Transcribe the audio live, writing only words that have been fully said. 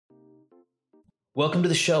Welcome to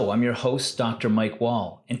the show. I'm your host, Dr. Mike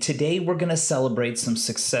Wall, and today we're going to celebrate some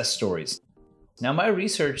success stories. Now, my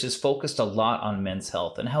research is focused a lot on men's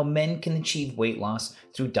health and how men can achieve weight loss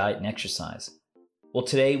through diet and exercise. Well,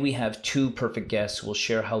 today we have two perfect guests who will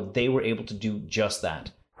share how they were able to do just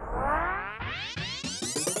that.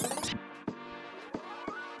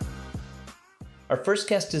 Our first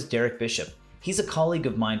guest is Derek Bishop. He's a colleague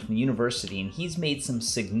of mine from the university, and he's made some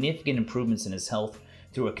significant improvements in his health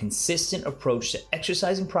through a consistent approach to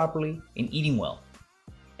exercising properly and eating well.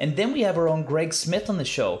 And then we have our own Greg Smith on the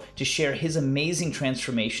show to share his amazing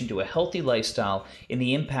transformation to a healthy lifestyle and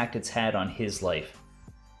the impact it's had on his life.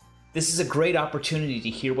 This is a great opportunity to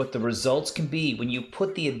hear what the results can be when you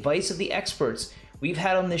put the advice of the experts we've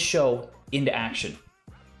had on this show into action.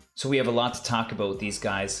 So we have a lot to talk about with these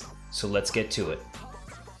guys, so let's get to it.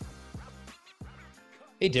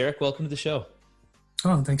 Hey Derek, welcome to the show.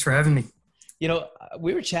 Oh, thanks for having me. You know,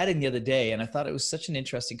 we were chatting the other day and I thought it was such an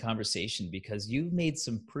interesting conversation because you've made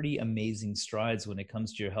some pretty amazing strides when it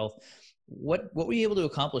comes to your health. What were you able to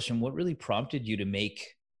accomplish and what really prompted you to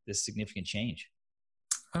make this significant change?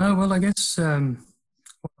 Well, I guess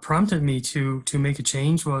what prompted me to make a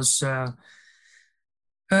change was I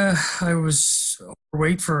was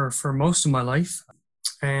overweight for most of my life.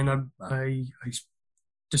 And I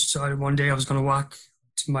decided one day I was going to walk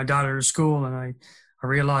to my daughter to school, and I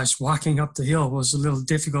realized walking up the hill was a little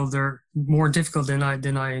difficult, or more difficult than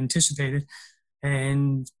I anticipated,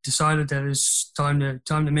 and decided that it's time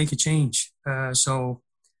to make a change. So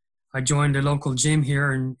I joined a local gym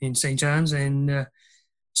here in St. John's and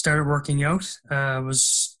started working out. I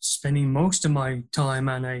was spending most of my time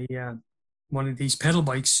on one of these pedal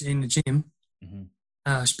bikes in the gym.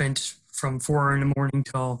 Mm-hmm. Spent from 4 in the morning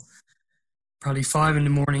till probably 5 in the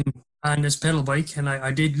morning on this pedal bike, and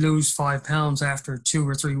I did lose 5 pounds after 2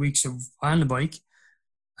 or 3 weeks on the bike.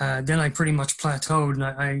 Then I pretty much plateaued,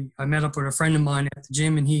 and I met up with a friend of mine at the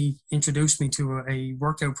gym, and he introduced me to a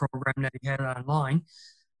workout program that he had online,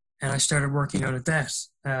 and I started working out at that.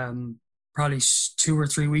 Probably 2 or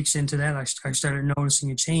 3 weeks into that, I started noticing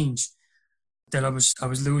a change, that I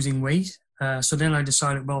was losing weight. So then I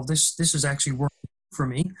decided, well, this is actually working for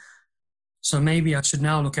me, so maybe I should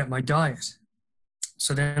now look at my diet.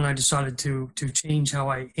 So then I decided to change how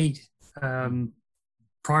I ate.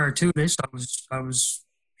 Prior to this, I was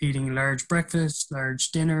eating large breakfasts, large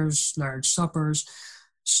dinners, large suppers,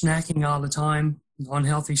 snacking all the time,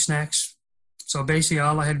 unhealthy snacks. So basically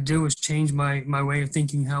all I had to do was change my way of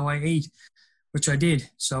thinking how I ate, which I did.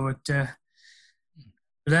 So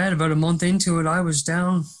about a month into it, I was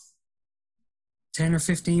down 10 or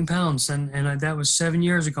 15 pounds, and that was 7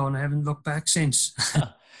 years ago, and I haven't looked back since.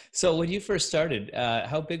 So when you first started,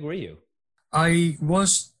 how big were you? I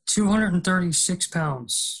was 236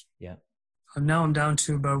 pounds. Yeah. Now I'm down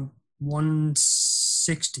to about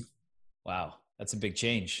 160. Wow. That's a big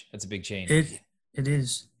change. It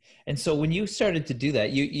is. And so when you started to do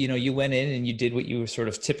that, you went in and you did what you sort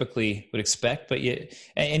of typically would expect, but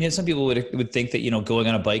some people would think that, going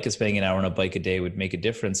on a bike and spending an hour on a bike a day would make a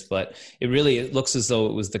difference, but it looks as though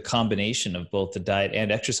it was the combination of both the diet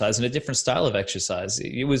and exercise and a different style of exercise.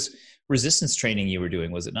 It was resistance training you were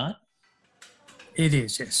doing, was it not? It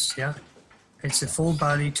is, yes. Yeah. It's a full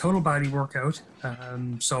body, total body workout.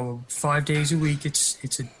 So 5 days a week,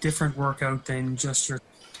 it's a different workout than just your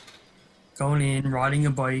going in, riding a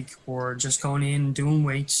bike, or just going in, doing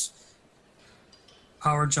weights,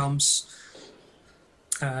 power jumps,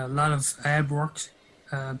 a lot of ab work.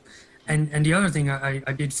 And the other thing I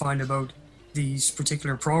did find about these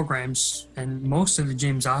particular programs, and most of the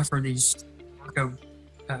gyms offer these workout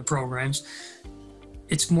programs,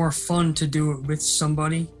 it's more fun to do it with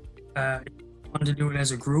somebody, fun to do it as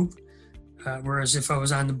a group. Whereas if I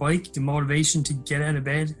was on the bike, the motivation to get out of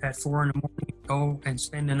bed at 4 in the morning, go and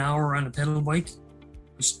spend an hour on a pedal bike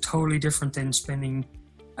was totally different than spending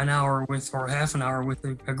an hour or half an hour with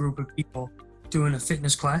a group of people doing a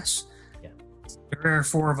fitness class. Yeah. There are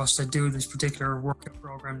 4 of us that do this particular workout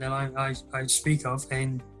program that I speak of,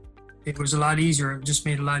 and it was a lot easier. It just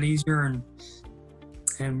made it a lot easier, and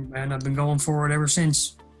I've been going forward ever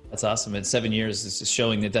since. That's awesome. In 7 years, it's just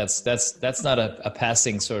showing that that's not a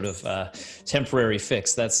passing sort of temporary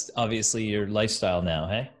fix. That's obviously your lifestyle now,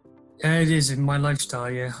 hey? It is my lifestyle.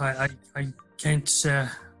 Yeah, I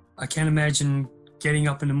can't imagine getting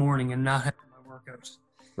up in the morning and not having my workout.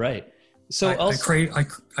 Right. So I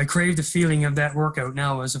crave the feeling of that workout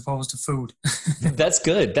now as opposed to food. That's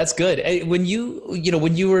good. That's good. When you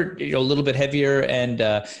were a little bit heavier and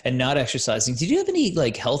not exercising, did you have any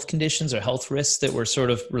like health conditions or health risks that were sort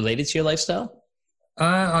of related to your lifestyle?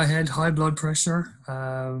 I had high blood pressure,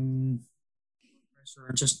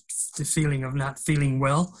 or just the feeling of not feeling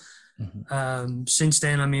well. Since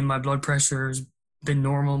then, I mean, my blood pressure has been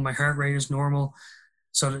normal, my heart rate is normal.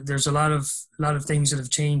 So there's a lot of things that have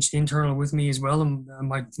changed internal with me as well. And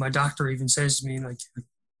my doctor even says to me, like,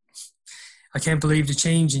 I can't believe the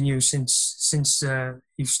change in you since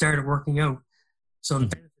you've started working out. So the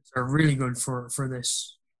benefits are really good for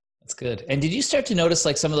this. That's good. And did you start to notice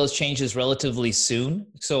like some of those changes relatively soon?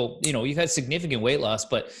 So, you know, you've had significant weight loss,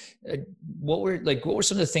 but what were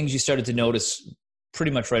some of the things you started to notice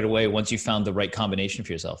pretty much right away once you found the right combination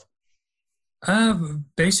for yourself?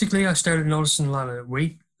 Basically, I started noticing a lot of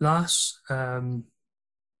weight loss, and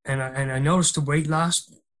I noticed the weight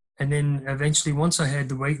loss, and then eventually, once I had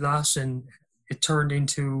the weight loss, and it turned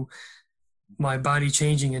into my body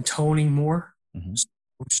changing and toning more,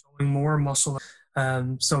 showing more muscle.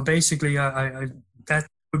 So basically, I that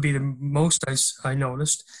would be the most I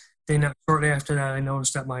noticed. Then shortly after that, I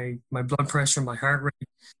noticed that my blood pressure, my heart rate,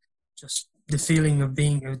 just the feeling of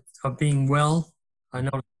being well. I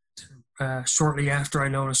noticed. Shortly after, I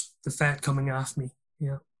noticed the fat coming off me.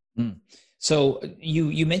 Yeah. So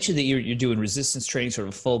you mentioned that you're doing resistance training, sort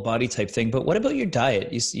of a full body type thing. But what about your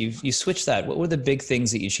diet? You switched that. What were the big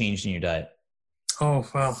things that you changed in your diet? Oh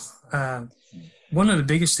well, one of the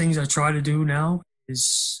biggest things I try to do now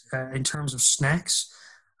is in terms of snacks.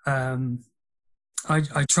 I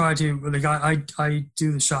try to like I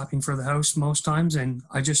do the shopping for the house most times, and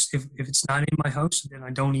I just if it's not in my house, then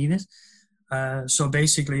I don't eat it. So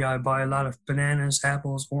basically, I buy a lot of bananas,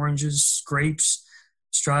 apples, oranges, grapes,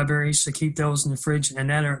 strawberries. I keep those in the fridge, and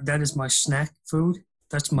that is my snack food.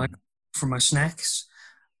 That's for my snacks.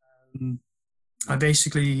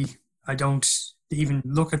 I don't even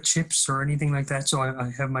look at chips or anything like that. So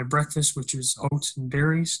I have my breakfast, which is oats and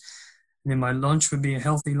berries, and then my lunch would be a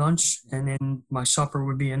healthy lunch, and then my supper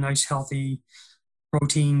would be a nice, healthy,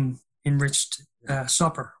 protein-enriched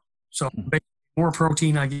supper. So the more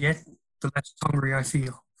protein I get, the less hungry I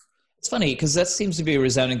feel. It's funny because that seems to be a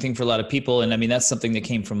resounding thing for a lot of people. And I mean, that's something that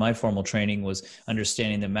came from my formal training, was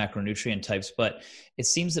understanding the macronutrient types. But it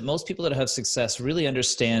seems that most people that have success really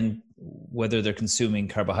understand whether they're consuming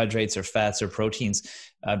carbohydrates or fats or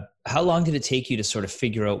proteins. How long did it take you to sort of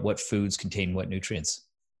figure out what foods contain what nutrients?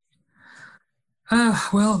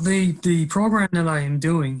 Well, the program that I am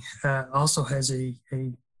doing also has a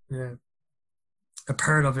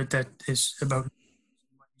part of it that is about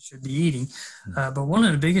should be eating. But one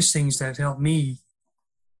of the biggest things that helped me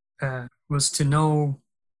was to know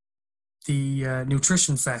the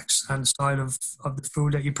nutrition facts on the side of the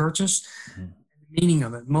food that you purchase, the meaning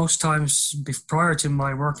of it. Most times prior to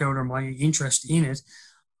my workout or my interest in it,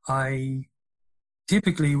 I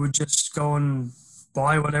typically would just go and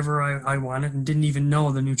buy whatever I wanted and didn't even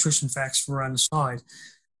know the nutrition facts were on the side.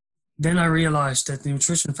 Then I realized that the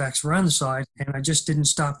nutrition facts were on the side, and I just didn't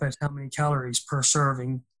stop at how many calories per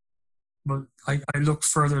serving. But I looked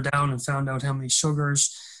further down and found out how many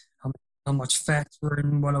sugars, how much fats were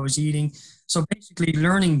in what I was eating. So basically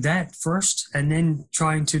learning that first and then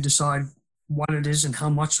trying to decide what it is and how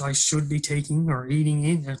much I should be taking or eating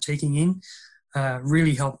in or taking in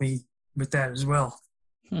really helped me with that as well.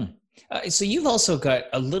 So you've also got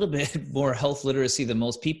a little bit more health literacy than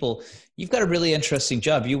most people. You've got a really interesting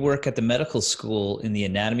job. You work at the medical school in the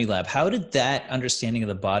anatomy lab. How did that understanding of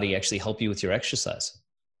the body actually help you with your exercise?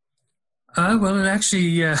 Well, it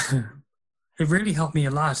actually, it really helped me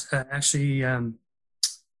a lot.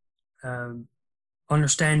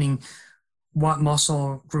 Understanding what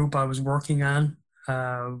muscle group I was working on.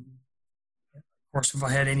 Of course, if I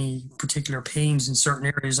had any particular pains in certain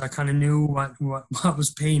areas, I kind of knew what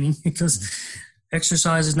was paining, because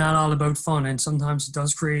exercise is not all about fun, and sometimes it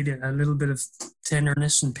does create a little bit of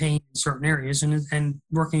tenderness and pain in certain areas. And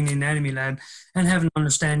working in the anatomy lab and having an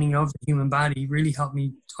understanding of the human body really helped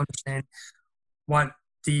me understand what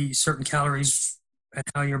the certain calories and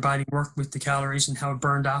how your body worked with the calories and how it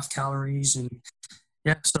burned off calories. And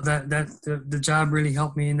yeah, so the job really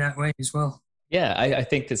helped me in that way as well. Yeah, I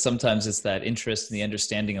think that sometimes it's that interest and the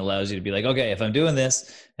understanding allows you to be like, okay, if I'm doing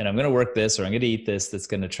this and I'm going to work this or I'm going to eat this, that's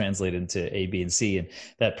going to translate into A, B, and C. And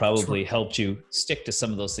that probably helped you stick to some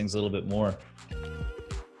of those things a little bit more.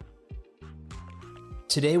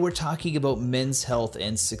 Today, we're talking about men's health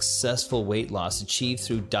and successful weight loss achieved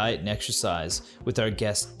through diet and exercise with our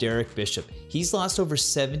guest, Derek Bishop. He's lost over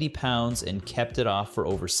 70 pounds and kept it off for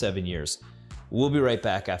over 7 years. We'll be right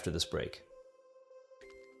back after this break.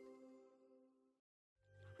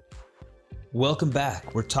 Welcome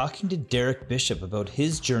back. We're talking to Derek Bishop about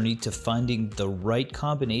his journey to finding the right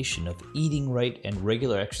combination of eating right and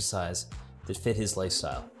regular exercise that fit his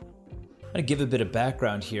lifestyle. I'm going to give a bit of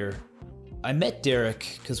background here. I met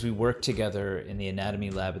Derek because we worked together in the anatomy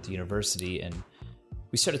lab at the university, and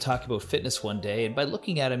we started talking about fitness one day, and by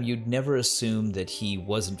looking at him, you'd never assume that he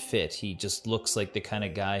wasn't fit. He just looks like the kind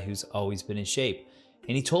of guy who's always been in shape.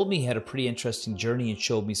 And he told me he had a pretty interesting journey and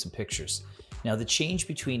showed me some pictures. Now, the change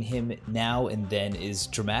between him now and then is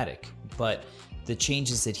dramatic, but the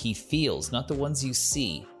changes that he feels, not the ones you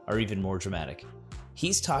see, are even more dramatic.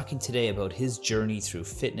 He's talking today about his journey through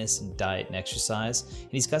fitness and diet and exercise,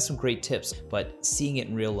 and he's got some great tips, but seeing it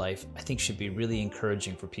in real life, I think should be really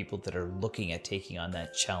encouraging for people that are looking at taking on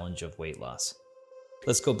that challenge of weight loss.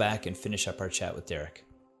 Let's go back and finish up our chat with Derek.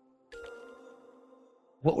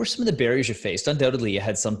 What were some of the barriers you faced? Undoubtedly, you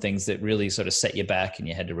had some things that really sort of set you back and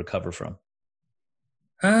you had to recover from.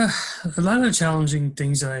 A lot of the challenging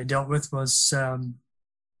things that I dealt with was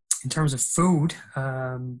in terms of food,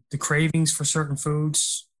 the cravings for certain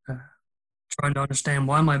foods, trying to understand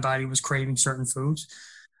why my body was craving certain foods,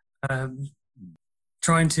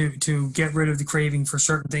 trying to get rid of the craving for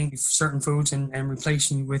certain foods and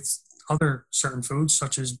replacing with other certain foods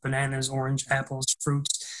such as bananas, orange, apples,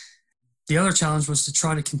 fruits. The other challenge was to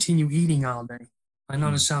try to continue eating all day. I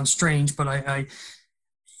know this sounds strange, but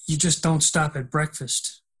you just don't stop at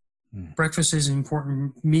breakfast. Breakfast is an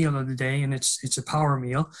important meal of the day, and it's a power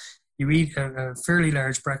meal. You eat a fairly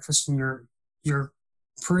large breakfast, and you're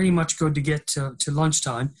pretty much good to get to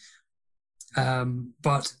lunchtime.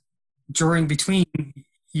 But between,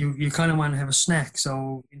 you kind of want to have a snack.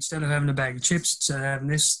 So instead of having a bag of chips, instead of having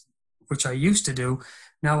this, which I used to do,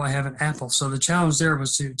 now I have an apple. So the challenge there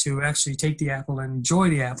was to actually take the apple and enjoy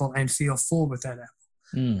the apple and feel full with that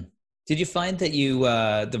apple. Did you find that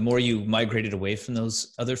the more you migrated away from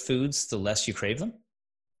those other foods, the less you crave them?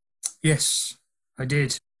 Yes, I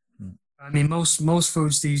did. I mean, most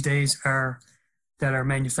foods these days that are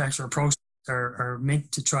manufactured or processed are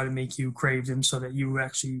meant to try to make you crave them so that you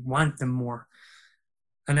actually want them more.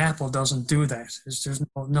 An apple doesn't do that. There's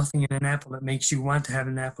nothing in an apple that makes you want to have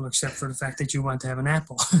an apple except for the fact that you want to have an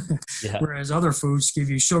apple. Yeah. Whereas other foods give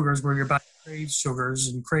you sugars where your body craves sugars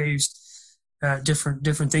and craves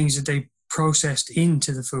different things that they processed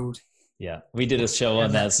into the food. Yeah, we did a show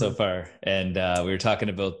on that so far, and we were talking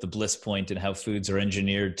about the bliss point and how foods are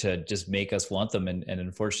engineered to just make us want them. And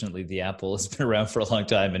unfortunately, the apple has been around for a long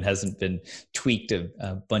time and hasn't been tweaked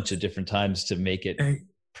a bunch of different times to make it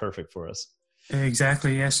perfect for us.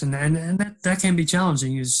 Exactly, yes, and that can be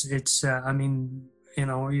challenging. I mean,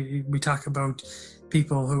 we talk about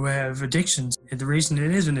people who have addictions. The reason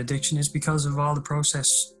it is an addiction is because of all the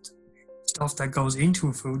processed stuff that goes into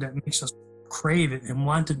a food that makes us crave it and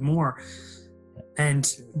want it more. And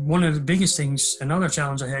one of the biggest things, another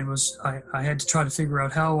challenge I had was I had to try to figure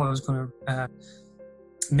out how I was going to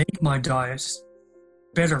make my diet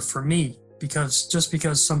better for me, because just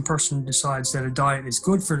because some person decides that a diet is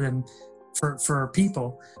good for them, for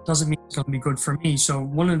people, doesn't mean it's going to be good for me. So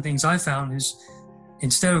one of the things I found is,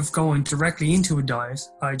 instead of going directly into a diet,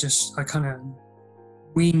 I kind of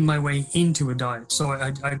wean my way into a diet. So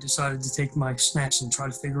I decided to take my snacks and try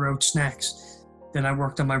to figure out snacks. Then I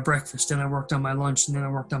worked on my breakfast, then I worked on my lunch, and then I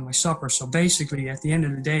worked on my supper. So basically, at the end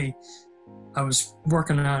of the day, I was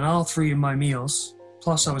working on all three of my meals,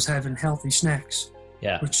 plus I was having healthy snacks.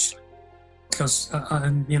 Yeah. Because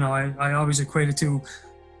I always equate it to,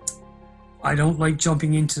 I don't like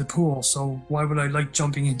jumping into the pool, so why would I like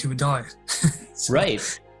jumping into a diet?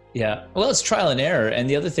 Right. Yeah. Well, it's trial and error. And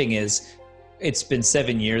the other thing is, it's been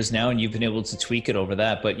 7 years now and you've been able to tweak it over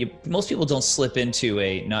that, but most people don't slip into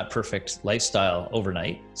a not perfect lifestyle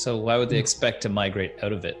overnight. So why would they expect to migrate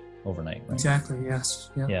out of it overnight? Right? Exactly.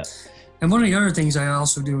 Yes. Yeah. And one of the other things I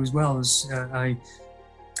also do as well is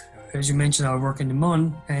as you mentioned, I work in the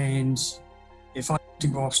MUN, and if I have to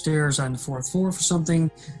go upstairs on the fourth floor for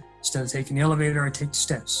something, instead of taking the elevator, I take the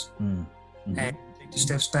steps and take the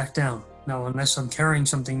steps back down. Now, unless I'm carrying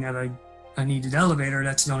something that I need an elevator,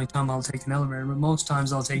 that's the only time I'll take an elevator. But most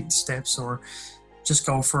times I'll take the steps or just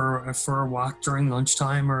go for a walk during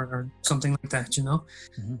lunchtime or something like that,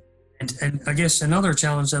 Mm-hmm. And I guess another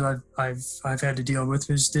challenge that I've had to deal with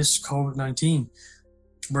is this COVID-19,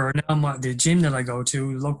 where now the gym that I go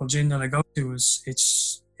to, the local gym that I go to,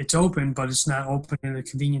 it's open, but it's not open at a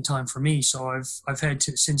convenient time for me. So I've had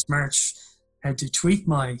to, since March, had to tweak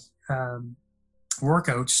my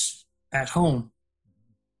workouts at home.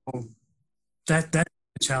 So that's a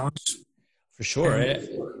challenge. For sure.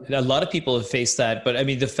 A lot of people have faced that, but I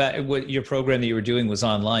mean, what your program that you were doing was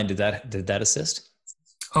online. Did that assist?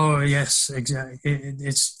 Oh, yes, exactly.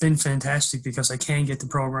 It's been fantastic because I can get the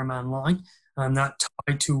program online. I'm not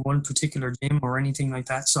tied to one particular gym or anything like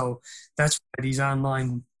that. So that's why these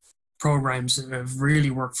online programs have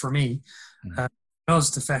really worked for me. Mm-hmm.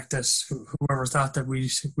 was the fact that whoever thought that we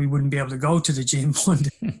wouldn't be able to go to the gym one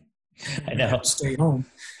day I and have know. to stay home.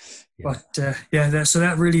 Yeah. But yeah, so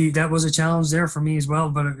that was a challenge there for me as well.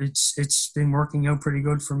 But it's been working out pretty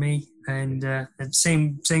good for me. And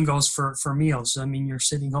same goes for meals. I mean, you're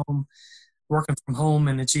sitting home, working from home,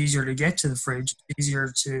 and it's easier to get to the fridge. It's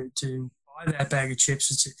easier to buy that bag of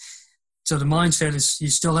chips. So the mindset is you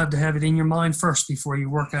still have to have it in your mind first before you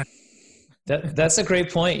work out. That's a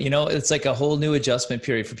great point. It's like a whole new adjustment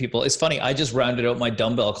period for people. It's funny. I just rounded out my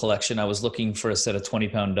dumbbell collection. I was looking for a set of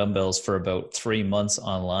 20-pound dumbbells for about 3 months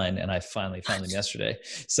online, and I finally found them yesterday.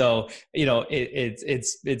 So,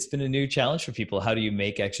 it's been a new challenge for people. How do you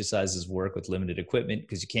make exercises work with limited equipment?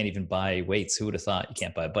 Because you can't even buy weights. Who would have thought? You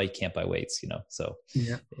can't buy a bike, can't buy weights, So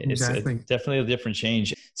Yeah, it's exactly. definitely a different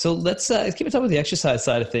change. So let's keep on top of the exercise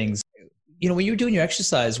side of things. When you were doing your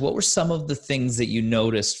exercise, what were some of the things that you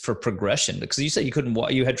noticed for progression? Because you said you couldn't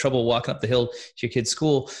walk, you had trouble walking up the hill to your kid's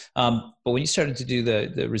school. But when you started to do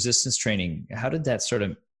the resistance training, how did that sort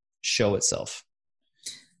of show itself?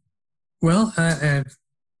 Well, as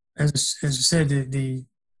I said, the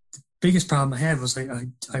biggest problem I had was I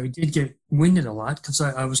did get winded a lot because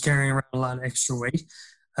I was carrying around a lot of extra weight.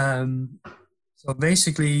 So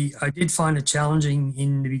basically, I did find it challenging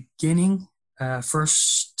in the beginning.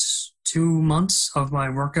 First 2 months of my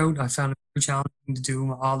workout, I found it very challenging to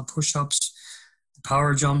do all the push-ups, the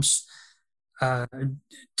power jumps,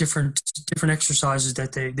 different exercises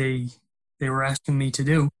that they were asking me to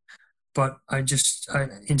do. But I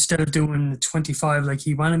instead of doing the 25 like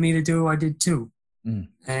he wanted me to do, I did 2. Mm.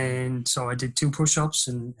 And so I did 2 push-ups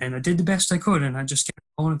and I did the best I could. And I just kept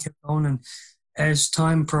going and kept going. And as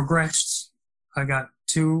time progressed, I got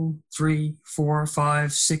 2, 3, 4,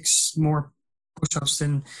 5, 6 more push-ups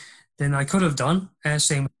than I could have done.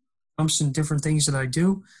 Same jumps and different things that I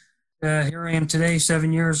do. Here I am today,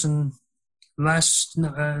 7 years. And last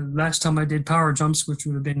time I did power jumps, which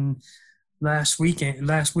would have been last week, I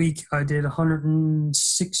did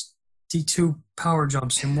 162 power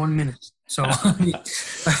jumps in 1 minute. So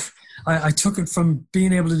I took it from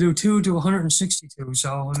being able to do 2 to 162.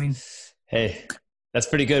 So, I mean. Hey, that's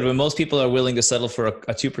pretty good. When most people are willing to settle for a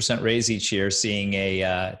 2% raise each year, seeing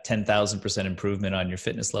a 10,000% improvement on your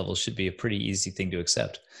fitness level should be a pretty easy thing to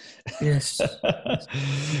accept. Yes.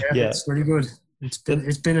 Yeah. It's pretty good. It's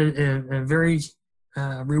been a very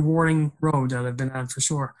rewarding road that I've been on for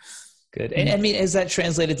sure. Good. And I mean, has that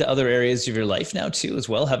translated to other areas of your life now too, as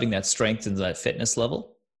well, having that strength and that fitness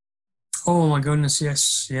level? Oh my goodness,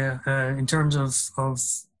 yes, yeah. In terms of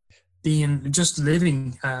being just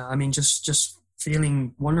living, I mean, just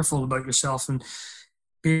feeling wonderful about yourself and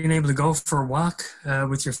being able to go for a walk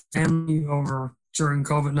with your family over during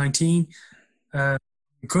COVID-19.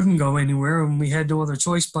 We couldn't go anywhere, and we had no other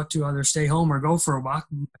choice but to either stay home or go for a walk.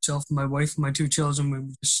 Myself and my wife and my 2 children, we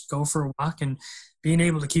would just go for a walk, and being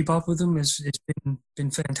able to keep up with them has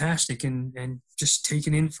been fantastic, and just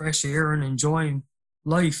taking in fresh air and enjoying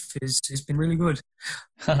life has been really good.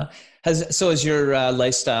 Has your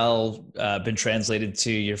lifestyle been translated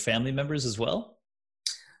to your family members as well?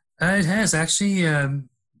 It has actually.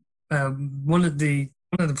 One of the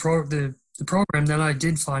program that I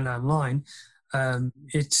did find online.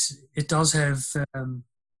 It does have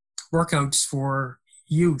workouts for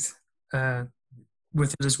youth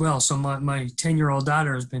with it as well. So my 10-year-old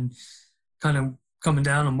daughter has been kind of coming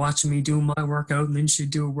down and watching me do my workout, and then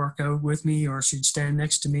she'd do a workout with me, or she'd stand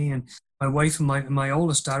next to me. And my wife and my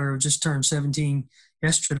oldest daughter, who just turned 17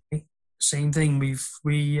 yesterday, same thing.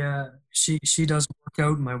 She does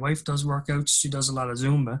workout. My wife does workouts. She does a lot of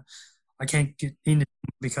Zumba. I can't get into it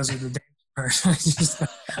because of the dance part.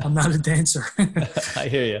 I'm not a dancer. I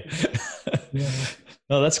hear you. Yeah.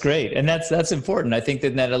 No, that's great. And that's important. I think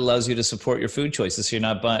that allows you to support your food choices. So you're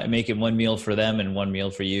not making one meal for them and one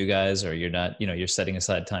meal for you guys, or you're not, you're setting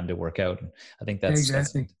aside time to work out. I think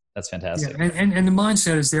Exactly. That's fantastic. Yeah. And the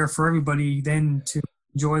mindset is there for everybody then to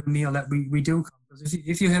enjoy the meal that we do. Because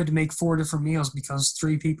if you have to make 4 different meals because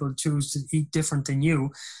 3 people choose to eat different than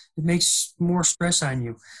you, it makes more stress on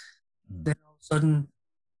you. Then all of a sudden,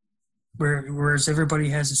 whereas everybody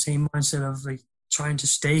has the same mindset of like trying to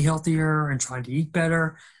stay healthier and trying to eat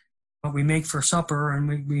better, what we make for supper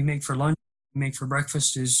and we make for lunch, we make for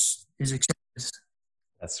breakfast is accepted.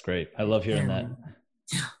 That's great. I love hearing that.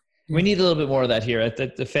 Yeah. We need a little bit more of that here at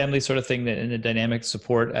the family sort of thing, and the dynamic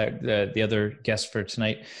support. The other guest for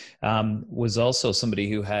tonight was also somebody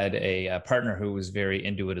who had a partner who was very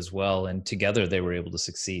into it as well, and together they were able to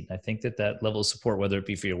succeed. I think that level of support, whether it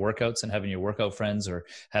be for your workouts and having your workout friends, or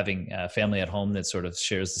having family at home that sort of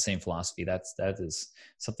shares the same philosophy, that is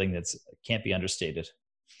something that can't be understated.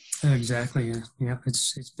 Exactly. Yeah. Yeah.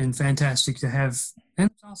 It's been fantastic to have, and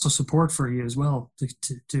it's also support for you as well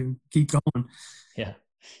to keep going. Yeah.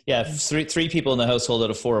 Yeah. If three people in the household out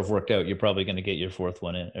of four have worked out, you're probably going to get your fourth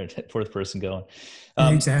one in, or fourth person going.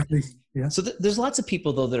 Um, Exactly. Yeah. so there's lots of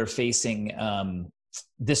people though that are facing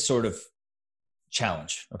this sort of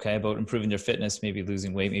challenge, okay, about improving their fitness, maybe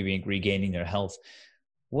losing weight, maybe regaining their health.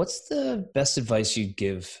 What's the best advice you'd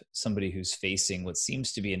give somebody who's facing what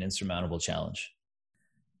seems to be an insurmountable challenge?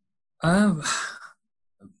 Um,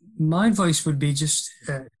 my advice would be just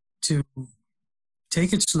to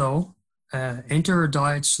take it slow, enter a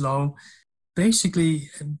diet slow, basically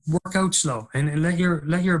work out slow, and let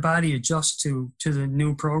your body adjust to the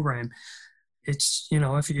new program. It's,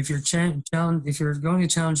 if you're if you're going to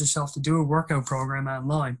challenge yourself to do a workout program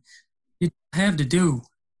online, you don't have to do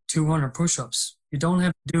 200 push-ups. You don't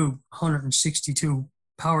have to do 162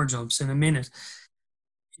 power jumps in a minute.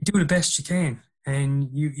 You do the best you can, and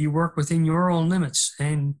you work within your own limits,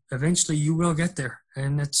 and eventually you will get there.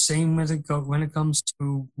 And it's the same when it comes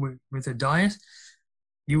to with a diet.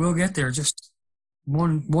 You will get there, just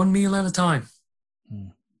one meal at a time.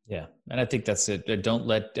 Yeah, and I think that's it. Don't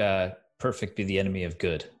let perfect be the enemy of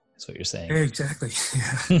good. That's what you're saying. Exactly.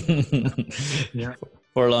 Yeah. Yeah.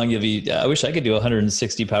 For long you'll be. I wish I could do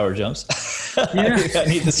 160 power jumps. Yeah. I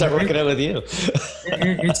need to start working out with you.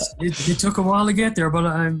 It took a while to get there, but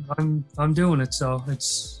I'm doing it. So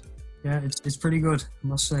it's pretty good, I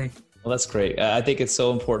must say. Well, that's great. I think it's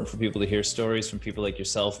so important for people to hear stories from people like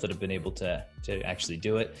yourself that have been able to actually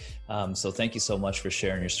do it. So thank you so much for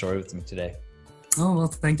sharing your story with me today. Oh, well,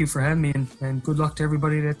 thank you for having me, and good luck to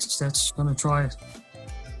everybody that's going to try it.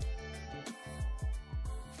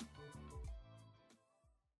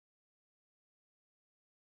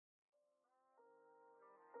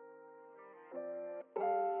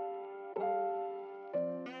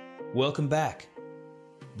 Welcome back.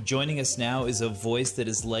 Joining us now is a voice that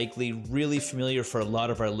is likely really familiar for a lot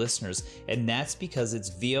of our listeners, and that's because it's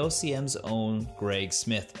VOCM's own Greg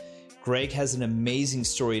Smith. Greg has an amazing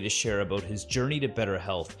story to share about his journey to better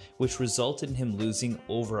health, which resulted in him losing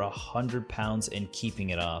over 100 pounds and keeping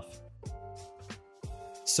it off.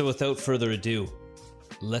 So without further ado,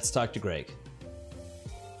 let's talk to Greg.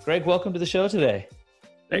 Greg, welcome to the show today.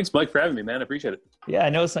 Thanks, Mike, for having me, man. I appreciate it. Yeah, I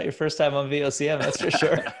know it's not your first time on VOCM, that's for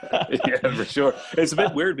sure. Yeah, for sure. It's a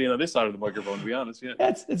bit weird being on this side of the microphone, to be honest. Yeah,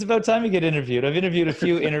 it's about time you get interviewed. I've interviewed a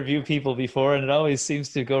few interview people before, and it always seems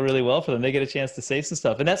to go really well for them. They get a chance to say some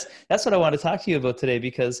stuff. And that's what I want to talk to you about today,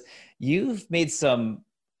 because you've made some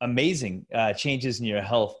amazing changes in your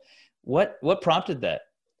health. What prompted that?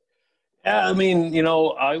 Yeah, I mean,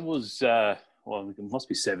 I was, it must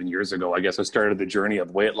be 7 years ago, I guess I started the journey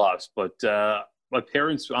of weight loss. But my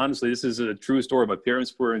parents, honestly, this is a true story. My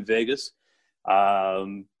parents were in Vegas,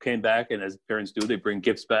 came back, and as parents do, they bring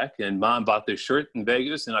gifts back. And Mom bought this shirt in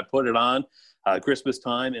Vegas, and I put it on Christmas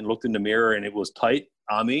time and looked in the mirror, and it was tight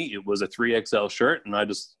on me. It was a 3XL shirt, and I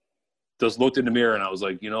just looked in the mirror, and I was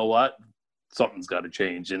like, you know what? Something's got to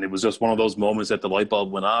change. And it was just one of those moments that the light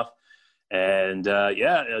bulb went off. And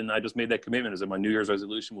and I just made that commitment. As my New Year's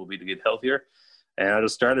resolution will be to get healthier. And I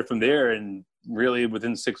just started from there, and really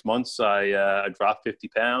within 6 months, I dropped 50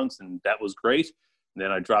 pounds, and that was great. And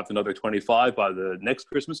then I dropped another 25 by the next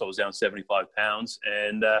Christmas. I was down 75 pounds.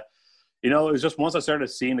 And, it was just once I started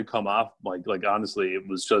seeing it come off, like honestly, it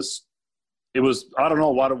was, I don't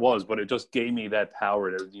know what it was, but it just gave me that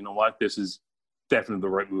power to, you know what, this is definitely the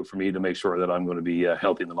right move for me to make sure that I'm going to be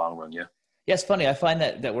healthy in the long run. Yeah. Yeah, it's funny. I find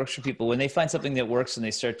that works for people when they find something that works and they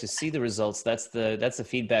start to see the results. That's the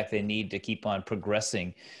feedback they need to keep on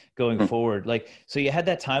progressing going forward. Like, so you had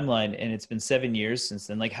that timeline, and it's been 7 years since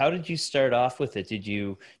then. Like, how did you start off with it? Did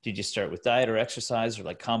you start with diet or exercise, or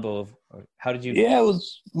like combo of, or how did you? Yeah, it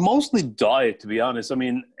was mostly diet, to be honest. I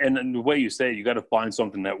mean, and the way you say it, you got to find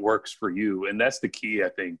something that works for you. And that's the key, I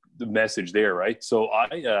think, the message there, right? So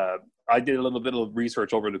I did a little bit of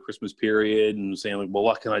research over the Christmas period and saying, like, well,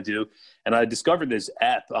 what can I do? And I discovered this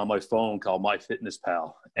app on my phone called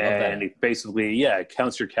MyFitnessPal. And it basically, it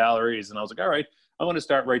counts your calories. And I was like, all right, I'm going to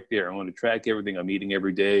start right there. I'm going to track everything I'm eating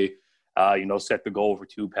every day, set the goal for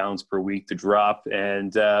 2 pounds per week to drop.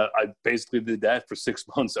 And I basically did that for 6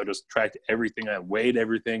 months. I just tracked everything. I weighed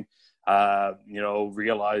everything,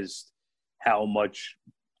 realized how much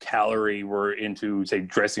calorie we're into, say,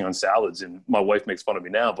 dressing on salads. And my wife makes fun of me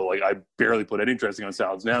now, but like I barely put any dressing on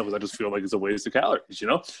salads now because I just feel like it's a waste of calories,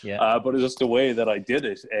 Yeah. But it's just the way that I did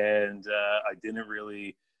it. And I didn't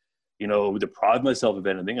really, deprive myself of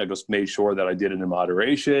anything. I just made sure that I did it in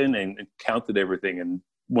moderation and counted everything. And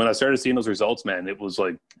when I started seeing those results, man, it was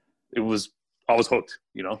I was hooked,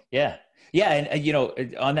 you know? Yeah. Yeah. And, you know,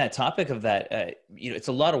 on that topic of that, you know, it's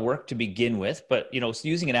a lot of work to begin with, but, you know,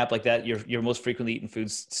 using an app like that, your most frequently eaten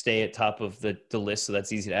foods stay at top of the list. So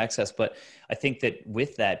that's easy to access. But I think that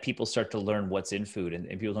with that, people start to learn what's in food, and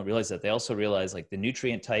people don't realize that. They also realize like the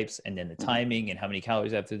nutrient types and then the timing and how many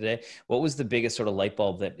calories after the day. What was the biggest sort of light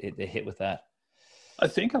bulb that it hit with that? I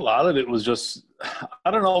think a lot of it was just,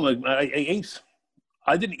 I don't know, like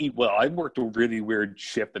I didn't eat well. I worked a really weird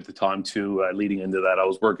shift at the time too. Leading into that, I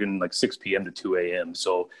was working like 6 p.m. to 2 a.m.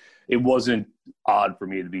 So it wasn't odd for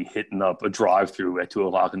me to be hitting up a drive-through at 2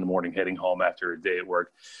 o'clock in the morning, heading home after a day at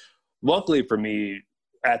work. Luckily for me,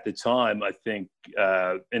 at the time, I think,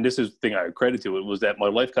 and this is the thing I credit to it, was that my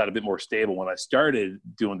life got a bit more stable when I started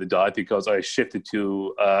doing the diet, because I shifted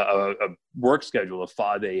to a work schedule of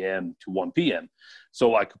 5 a.m. to 1 p.m.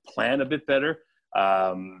 So I could plan a bit better.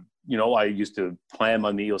 You know, I used to plan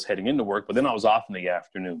my meals heading into work, but then I was off in the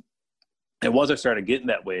afternoon. And once I started getting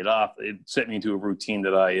that weight off, it set me into a routine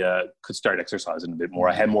that I could start exercising a bit more.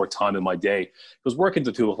 I had more time in my day. Because working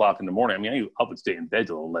till 2 o'clock in the morning, I mean, I would stay in bed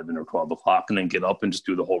till 11 or 12 o'clock and then get up and just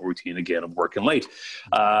do the whole routine again of working late.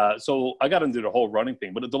 So I got into the whole running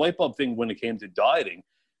thing. But the light bulb thing when it came to dieting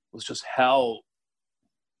was just how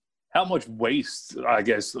much waste, I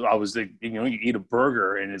guess. I was like, you know, you eat a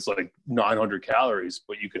burger and it's like 900 calories,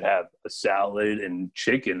 but you could have a salad and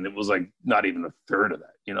chicken. It was like not even a third of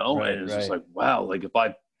that, you know? Right, and it's just like, wow, like if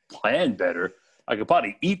I plan better, I could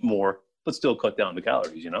probably eat more, but still cut down the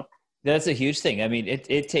calories, you know? That's a huge thing. I mean,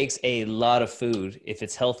 it takes a lot of food, if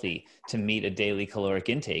it's healthy, to meet a daily caloric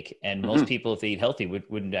intake. And most people, if they eat healthy,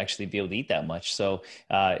 wouldn't actually be able to eat that much. So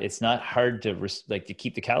it's not hard to to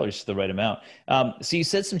keep the calories to the right amount. So you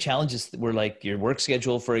said some challenges were like your work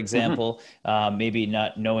schedule, for example, maybe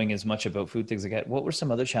not knowing as much about food, things like that. What were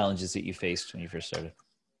some other challenges that you faced when you first started?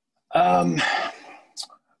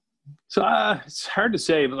 So it's hard to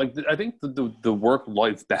say, but like I think the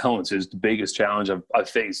work-life balance is the biggest challenge I've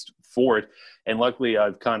faced for it. And luckily,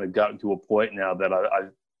 I've kind of gotten to a point now that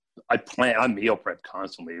I meal prep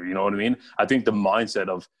constantly. You know what I mean? I think the mindset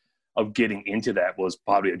of getting into that was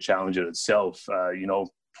probably a challenge in itself. You know,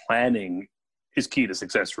 planning is key to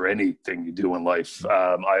success for anything you do in life.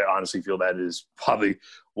 I honestly feel that is probably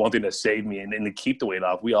one thing that saved me and to keep the weight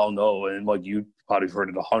off. We all know, and like you probably heard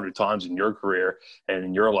it 100 times in your career and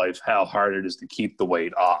in your life, how hard it is to keep the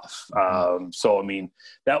weight off. So, I mean,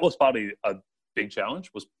 that was probably a big challenge,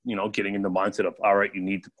 was, you know, getting in the mindset of, all right, you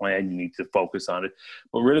need to plan, you need to focus on it.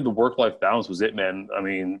 But really the work-life balance was it, man. I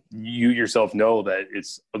mean, you yourself know that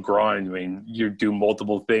it's a grind. I mean, you do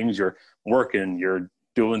multiple things. You're working, you're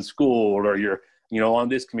doing school, or you're, you know, on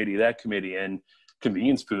this committee, that committee, and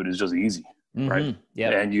convenience food is just easy. Right. Yeah.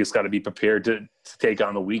 And you just got to be prepared to take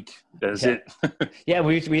on the week. That's it. Yeah.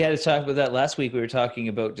 We had to talk about that last week. We were talking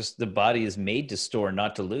about just the body is made to store,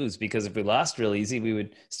 not to lose, because if we lost real easy, we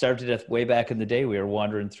would starve to death. Way back in the day, we were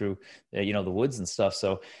wandering through, you know, the woods and stuff.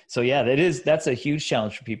 So yeah, that's a huge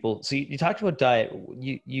challenge for people. So you talked about diet.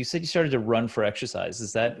 You said you started to run for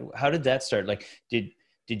exercise. How did that start? Like, did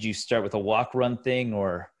you start with a walk run thing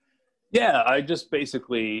or? Yeah, I just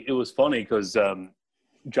basically, it was funny because,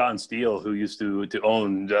 John Steele, who used to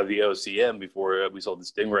own the OCM before we sold the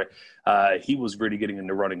Stingray, he was really getting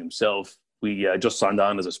into running himself. We just signed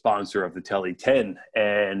on as a sponsor of the Telly 10,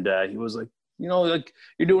 and he was like, you know, like,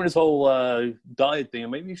 you're doing this whole diet thing,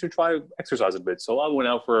 and maybe you should try exercise a bit. So I went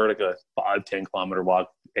out for like a 5-10 kilometer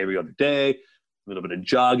walk every other day, a little bit of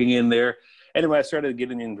jogging in there. Anyway, I started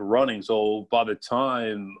getting into running. So by the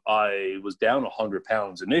time I was down 100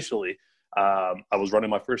 pounds initially, I was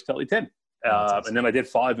running my first Telly 10. And then I did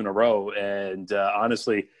 5 in a row. And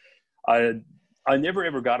honestly, I never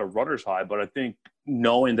ever got a runner's high, but I think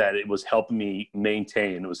knowing that it was helping me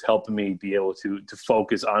maintain, it was helping me be able to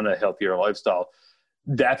focus on a healthier lifestyle,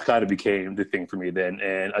 that kind of became the thing for me then.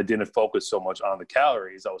 And I didn't focus so much on the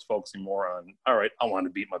calories. I was focusing more on, all right, I want to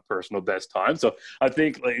beat my personal best time. So I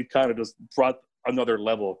think like, it kind of just brought another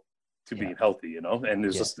level to being healthy, you know, and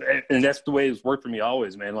it's just, and that's the way it's worked for me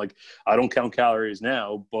always, man. Like, I don't count calories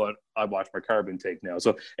now, but I watch my carb intake now.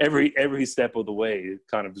 So every step of the way, it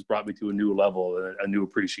kind of just brought me to a new level, a new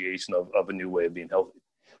appreciation of a new way of being healthy.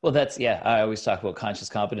 Well, I always talk about conscious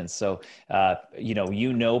competence. So, you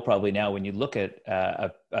know, probably now when you look at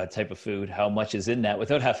a type of food, how much is in that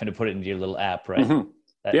without having to put it into your little app, right? Mm-hmm.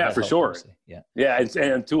 That for sure. Yeah.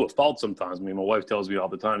 And to a fault sometimes. I mean, my wife tells me all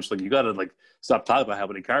the time, she's like, you got to like stop talking about how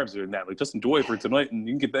many carbs are in that. Like, just enjoy it for tonight and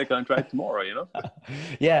you can get back on track tomorrow, you know?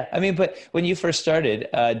 Yeah. I mean, but when you first started,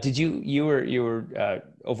 you were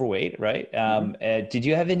overweight, right? Did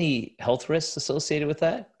you have any health risks associated with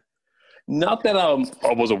that? Not that I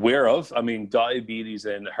was aware of. I mean, diabetes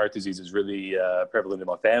and heart disease is really prevalent in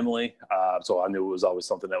my family. So I knew it was always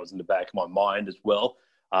something that was in the back of my mind as well,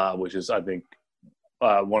 which is, I think,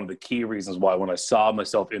 one of the key reasons why when I saw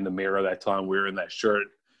myself in the mirror that time wearing that shirt,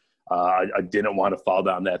 I didn't want to fall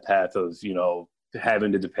down that path of,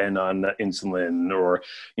 having to depend on insulin or,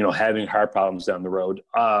 having heart problems down the road.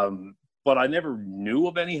 But I never knew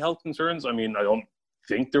of any health concerns. I mean, I don't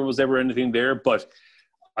think there was ever anything there, but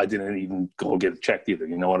I didn't even go get it checked either.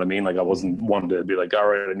 You know what I mean? Like, I wasn't one to be like, all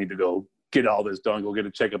right, I need to go get all this done, go get a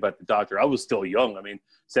checkup at the doctor. I was still young. I mean,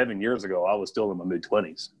 7 years ago, I was still in my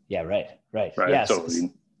mid-20s. Yeah, right. Yeah, so,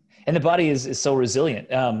 and the body is so resilient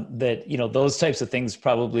that, those types of things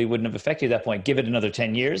probably wouldn't have affected you at that point. Give it another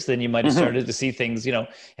 10 years, then you might have started to see things,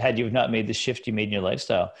 had you not made the shift you made in your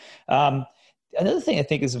lifestyle. Another thing I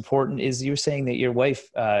think is important is you're saying that your wife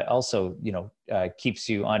also, keeps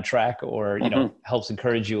you on track or, helps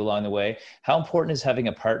encourage you along the way. How important is having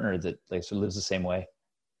a partner that lives the same way?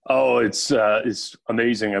 Oh, it's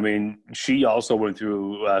amazing. I mean, she also went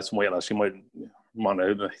through some weight loss. She might want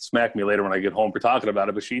to smack me later when I get home for talking about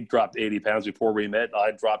it, but she dropped 80 pounds before we met.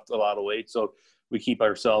 I dropped a lot of weight. So we keep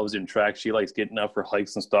ourselves in track. She likes getting out for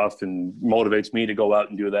hikes and stuff and motivates me to go out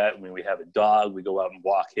and do that. When we have a dog, we go out and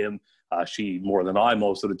walk him. She more than I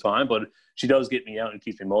most of the time, but she does get me out and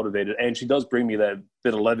keeps me motivated. And she does bring me that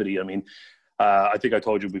bit of levity. I mean, I think I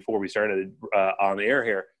told you before we started on the air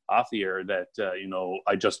here, off the air, that,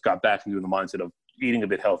 I just got back into the mindset of eating a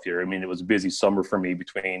bit healthier. I mean, it was a busy summer for me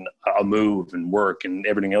between a move and work and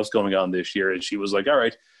everything else going on this year. And she was like, all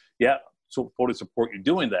right, yeah, so fully support you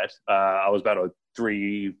doing that. I was about a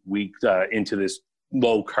 3 week into this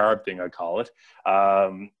low carb thing, I call it,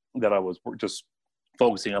 that I was just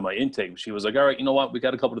focusing on my intake. She was like, all right, you know what? We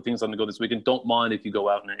got a couple of things on the go this weekend. Don't mind if you go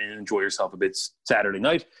out and enjoy yourself a bit Saturday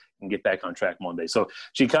night and get back on track Monday. So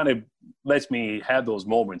she kind of lets me have those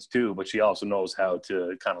moments too, but she also knows how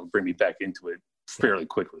to kind of bring me back into it fairly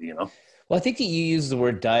quickly, Well, I think that you use the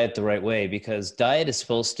word diet the right way, because diet is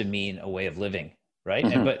supposed to mean a way of living, right?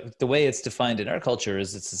 Mm-hmm. But the way it's defined in our culture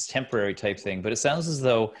is it's this temporary type thing, but it sounds as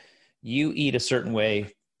though you eat a certain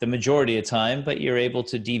way the majority of time, but you're able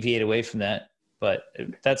to deviate away from that. But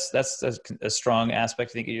that's a strong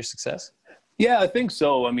aspect, I think, of your success. Yeah, I think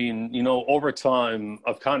so. I mean, over time,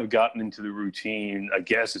 I've kind of gotten into the routine. I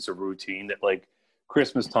guess it's a routine that, like,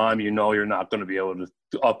 Christmas time, you're not going to be able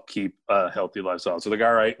to upkeep a healthy lifestyle. So, like,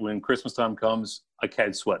 all right, when Christmas time comes, I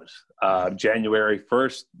can't sweat it. January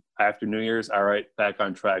 1st, after New Year's, all right, back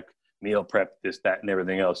on track, meal prep, this, that, and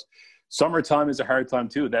everything else. Summertime is a hard time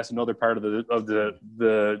too. That's another part of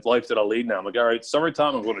the life that I lead now. I'm like, all right,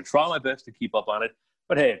 summertime, I'm going to try my best to keep up on it.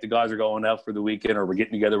 But hey, if the guys are going out for the weekend or we're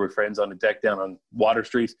getting together with friends on the deck down on Water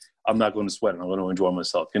Street, I'm not going to sweat it. I'm going to enjoy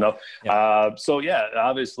myself, Yeah. So yeah,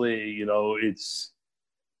 obviously,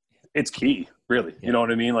 it's key, really. Yeah. You know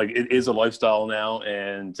what I mean? Like, it is a lifestyle now,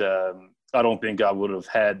 and I don't think I would have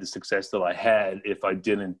had the success that I had if I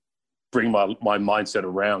didn't bring my mindset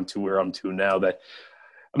around to where I'm to now. That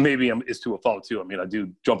maybe it's to a fault too. I mean, I do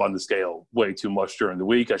jump on the scale way too much during the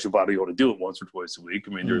week. I should probably be able to do it once or twice a week.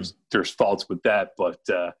 I mean, there's faults with that, but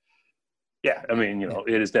yeah, I mean,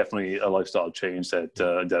 it is definitely a lifestyle change that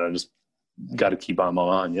I just got to keep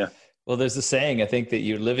on. Yeah. Well, there's a saying, I think, that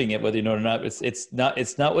you're living it, whether you know it or not. It's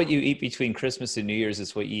not what you eat between Christmas and New Year's.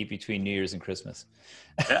 It's what you eat between New Year's and Christmas.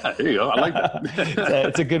 Yeah, there you go. I like that.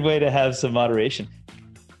 It's a good way to have some moderation.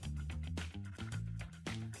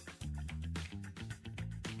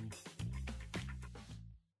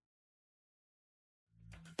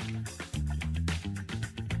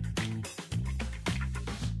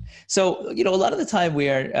 So, a lot of the time we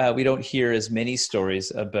don't hear as many stories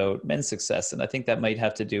about men's success. And I think that might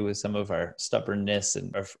have to do with some of our stubbornness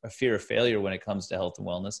and our fear of failure when it comes to health and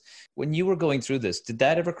wellness. When you were going through this, did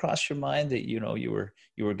that ever cross your mind that, you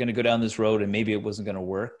were going to go down this road and maybe it wasn't going to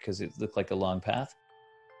work because it looked like a long path?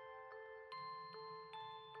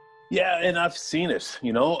 Yeah, and I've seen it,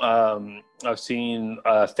 I've seen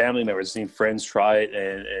family members, seen friends try it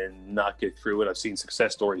and not get through it. I've seen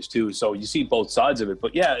success stories too. So you see both sides of it.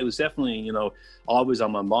 But yeah, it was definitely, always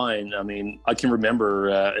on my mind. I mean, I can remember,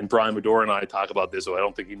 and Brian Medora and I talk about this, so I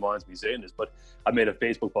don't think he minds me saying this, but I made a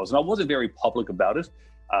Facebook post and I wasn't very public about it.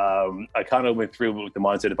 I kind of went through with the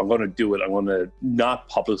mindset, if I'm going to do it, I'm going to not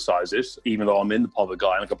publicize it, even though I'm in the public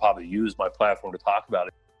eye and I could probably use my platform to talk about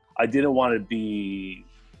it. I didn't want to be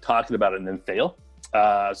talking about it and then fail.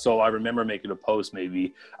 So I remember making a post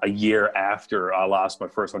maybe a year after I lost my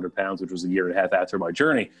first 100 pounds, which was a year and a half after my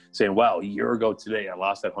journey, saying, wow, a year ago today, I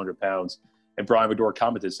lost that 100 pounds. And Brian Medora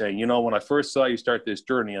commented saying, when I first saw you start this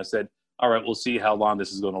journey, I said, all right, we'll see how long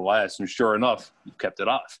this is going to last. And sure enough, you kept it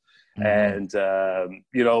off. And,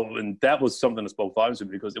 and that was something that spoke volumes to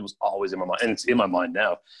me because it was always in my mind, and it's in my mind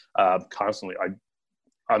now, constantly.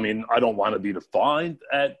 I mean, I don't want to be defined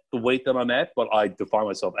at the weight that I'm at, but I define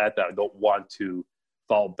myself at that. I don't want to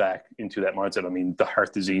fall back into that mindset. I mean, the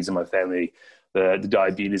heart disease in my family, the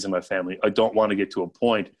diabetes in my family, I don't want to get to a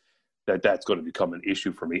point that that's going to become an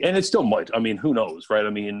issue for me. And it still might. I mean, who knows, right? I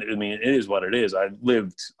mean, it is what it is. I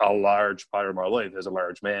lived a large part of my life as a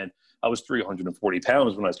large man. I was 340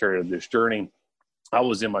 pounds when I started this journey. I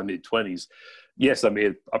was in my mid-20s. Yes, I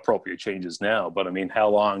made appropriate changes now, but I mean, how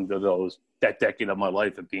long did that decade of my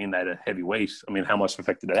life of being at a heavy weight, I mean, how much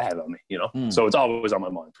effect did it have on me, So it's always on my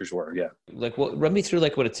mind for sure, yeah. Like, run me through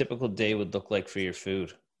like what a typical day would look like for your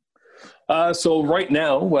food. So right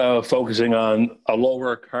now, focusing on a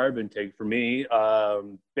lower carb intake for me,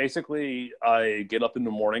 basically I get up in the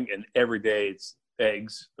morning and every day it's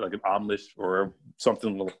eggs, like an omelet or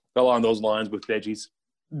something along those lines with veggies.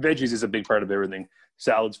 Veggies is a big part of everything.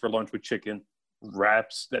 Salads for lunch with chicken,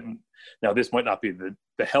 wraps. Now this might not be the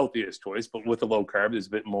healthiest choice, but with the low carb, there's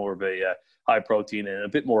a bit more of a high protein and a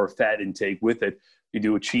bit more fat intake with it. You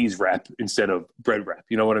do a cheese wrap instead of bread wrap.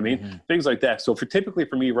 You know what I mean? Mm-hmm. Things like that. So typically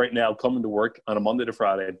for me right now, coming to work on a Monday to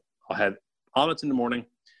Friday, I'll have omelets in the morning.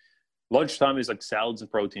 Lunchtime is like salads and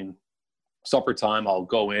protein. Supper time, I'll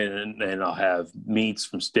go in and I'll have meats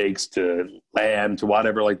from steaks to lamb to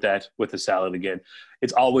whatever like that with a salad again.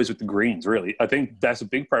 It's always with the greens, really. I think that's a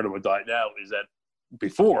big part of my diet now is that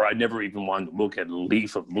before I never even wanted to look at a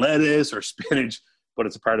leaf of lettuce or spinach, but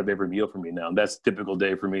it's a part of every meal for me now. And that's a typical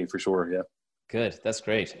day for me for sure, yeah. Good. That's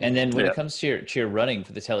great. And then when it comes to your running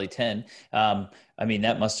for the Tele 10, I mean,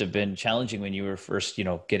 that must have been challenging when you were first,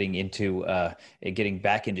 getting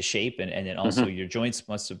back into shape and then also your joints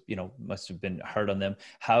must have been hard on them.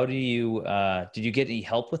 How did you get any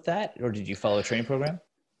help with that or did you follow a training program?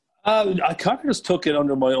 I kind of just took it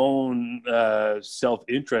under my own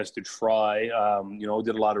self-interest to try,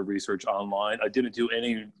 did a lot of research online. I didn't do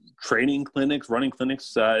any training clinics, running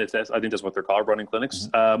clinics. I think that's what they're called, running clinics.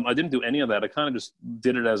 Mm-hmm. I didn't do any of that. I kind of just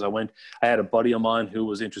did it as I went. I had a buddy of mine who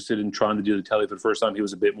was interested in trying to do the Tele for the first time. He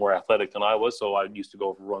was a bit more athletic than I was, so I used to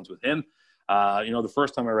go for runs with him. The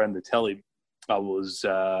first time I ran the Tele, I was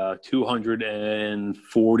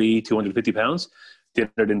 240, 250 pounds.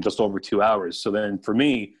 Did it in just over 2 hours. So then for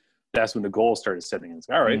me, that's when the goal started setting in. It's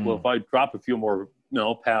like, all right, well, if I drop a few more,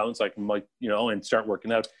 pounds, I can and start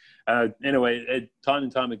working out. Anyway, time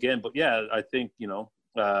and time again. But yeah, I think,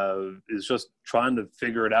 it's just trying to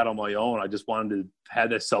figure it out on my own. I just wanted to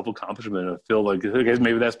have that self-accomplishment. I feel like, I guess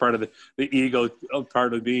maybe that's part of the ego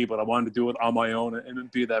part of me, but I wanted to do it on my own and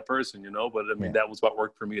be that person, but I mean, that was what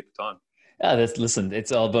worked for me at the time. Yeah, listen,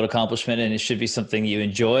 it's all about accomplishment and it should be something you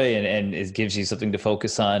enjoy and it gives you something to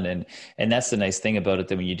focus on. And that's the nice thing about it,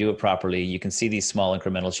 that when you do it properly, you can see these small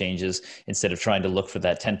incremental changes instead of trying to look for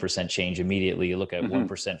that 10% change immediately. You look at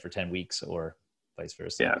 1% for 10 weeks or vice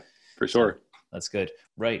versa. Yeah, for sure. That's good.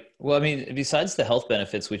 Right. Well, I mean, besides the health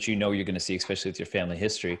benefits, which you're going to see, especially with your family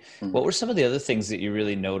history, what were some of the other things that you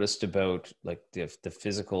really noticed about like the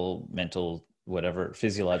physical, mental, whatever,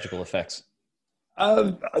 physiological effects?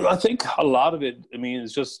 I think a lot of it, I mean,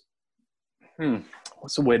 it's just,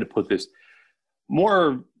 what's the way to put this?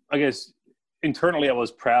 More, I guess, internally, I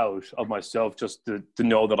was proud of myself just to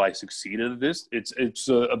know that I succeeded at this. It's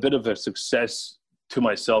a bit of a success to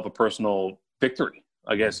myself, a personal victory,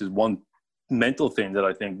 I guess, is one mental thing that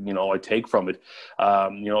I think, I take from it,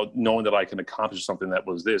 knowing that I can accomplish something that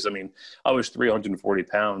was this. I mean, I was 340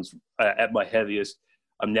 pounds at my heaviest.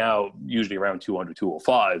 I'm now usually around 200,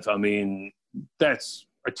 205. I mean, that's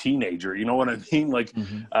a teenager, you know what I mean? Like,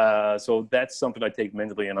 so that's something I take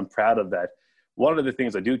mentally and I'm proud of that. One of the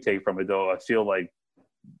things I do take from it though, I feel like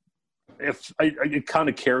it kind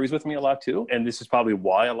of carries with me a lot too. And this is probably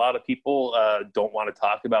why a lot of people don't want to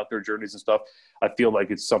talk about their journeys and stuff. I feel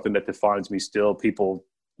like it's something that defines me still. People,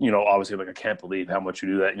 obviously like, I can't believe how much you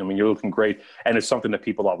do that. I mean, you're looking great. And it's something that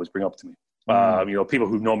people always bring up to me. People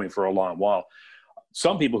who've known me for a long while.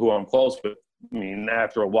 Some people who I'm close with, I mean,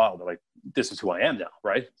 after a while, they're like, this is who I am now,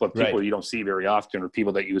 right? But people you don't see very often or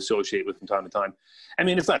people that you associate with from time to time. I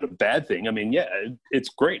mean, it's not a bad thing. I mean, yeah, it's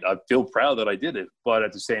great. I feel proud that I did it. But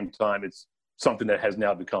at the same time, it's something that has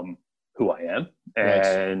now become who I am.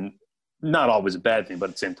 And not always a bad thing, but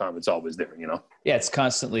at the same time, it's always there, Yeah, it's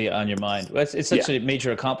constantly on your mind. It's such a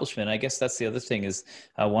major accomplishment. I guess that's the other thing is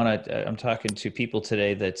I'm talking to people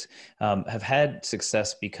today that have had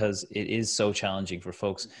success because it is so challenging for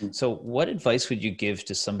folks. So what advice would you give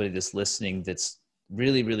to somebody that's listening that's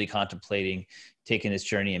really, really contemplating taking this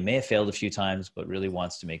journey and may have failed a few times, but really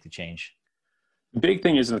wants to make the change? The big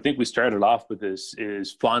thing is, and I think we started off with this,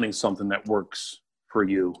 is finding something that works for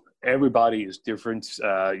you. everybody is different.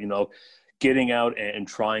 Getting out and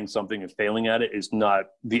trying something and failing at it is not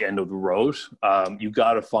the end of the road. You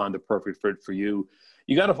got to find the perfect fit for you.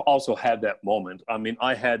 You got to also have that moment. I mean,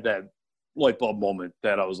 I had that light bulb moment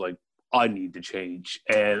that I was like, I need to change.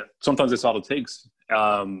 And sometimes that's all it takes.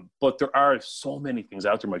 But there are so many things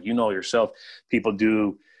out there, Mike. You know yourself, people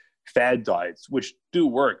do fad diets, which do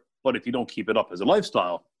work. But if you don't keep it up as a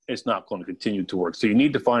lifestyle, it's not going to continue to work. So you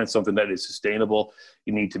need to find something that is sustainable.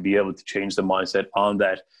 You need to be able to change the mindset on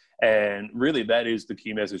that. And really, that is the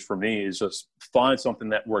key message for me, is just find something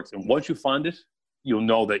that works. And once you find it, you'll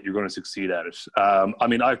know that you're going to succeed at it. I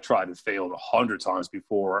mean, I've tried and failed 100 times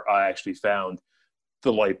before I actually found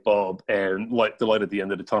the light bulb and the light at the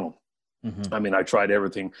end of the tunnel. Mm-hmm. I mean, I tried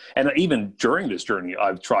everything. And even during this journey,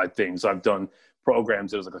 I've tried things. I've done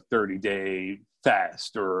programs that was like a 30-day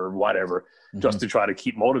fast or whatever, just to try to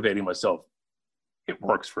keep motivating myself. It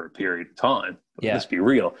works for a period of time. But let's be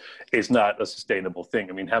real. It's not a sustainable thing.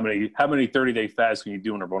 I mean, how many 30-day fasts can you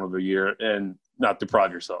do in a run of a year and not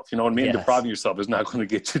deprive yourself? You know what I mean? Yes. Depriving yourself is not going to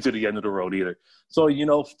get you to the end of the road either. So,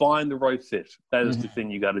 find the right fit. That is the thing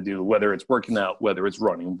you got to do, whether it's working out, whether it's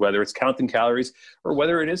running, whether it's counting calories, or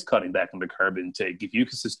whether it is cutting back on the carb intake. If you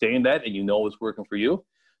can sustain that and you know it's working for you,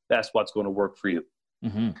 that's what's going to work for you.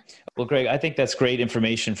 Mm-hmm. Well, Greg, I think that's great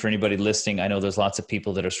information for anybody listening. I know there's lots of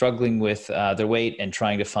people that are struggling with their weight and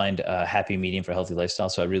trying to find a happy medium for a healthy lifestyle.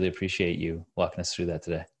 So I really appreciate you walking us through that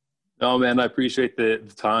today. Oh, man, I appreciate the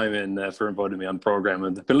time and for inviting me on the program.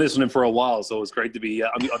 And I've been listening for a while, so it's great to be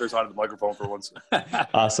on the other side of the microphone for once.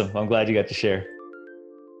 Awesome. I'm glad you got to share.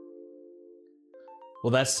 Well,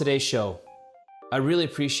 that's today's show. I really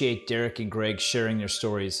appreciate Derek and Greg sharing their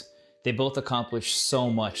stories. They both accomplished so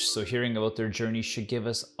much, so hearing about their journey should give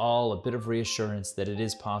us all a bit of reassurance that it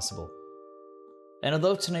is possible. And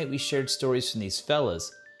although tonight we shared stories from these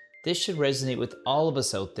fellas, this should resonate with all of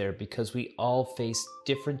us out there because we all face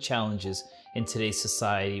different challenges in today's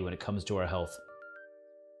society when it comes to our health.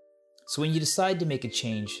 So when you decide to make a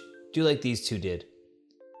change, do like these two did.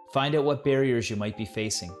 Find out what barriers you might be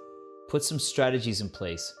facing. Put some strategies in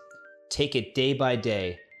place. Take it day by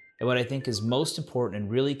day. And what I think is most important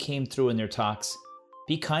and really came through in their talks,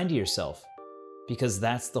 be kind to yourself, because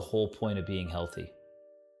that's the whole point of being healthy.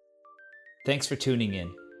 Thanks for tuning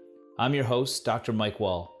in. I'm your host, Dr. Mike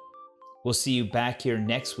Wall. We'll see you back here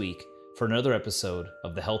next week for another episode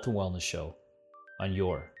of the Health and Wellness Show on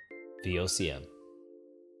your VOCM.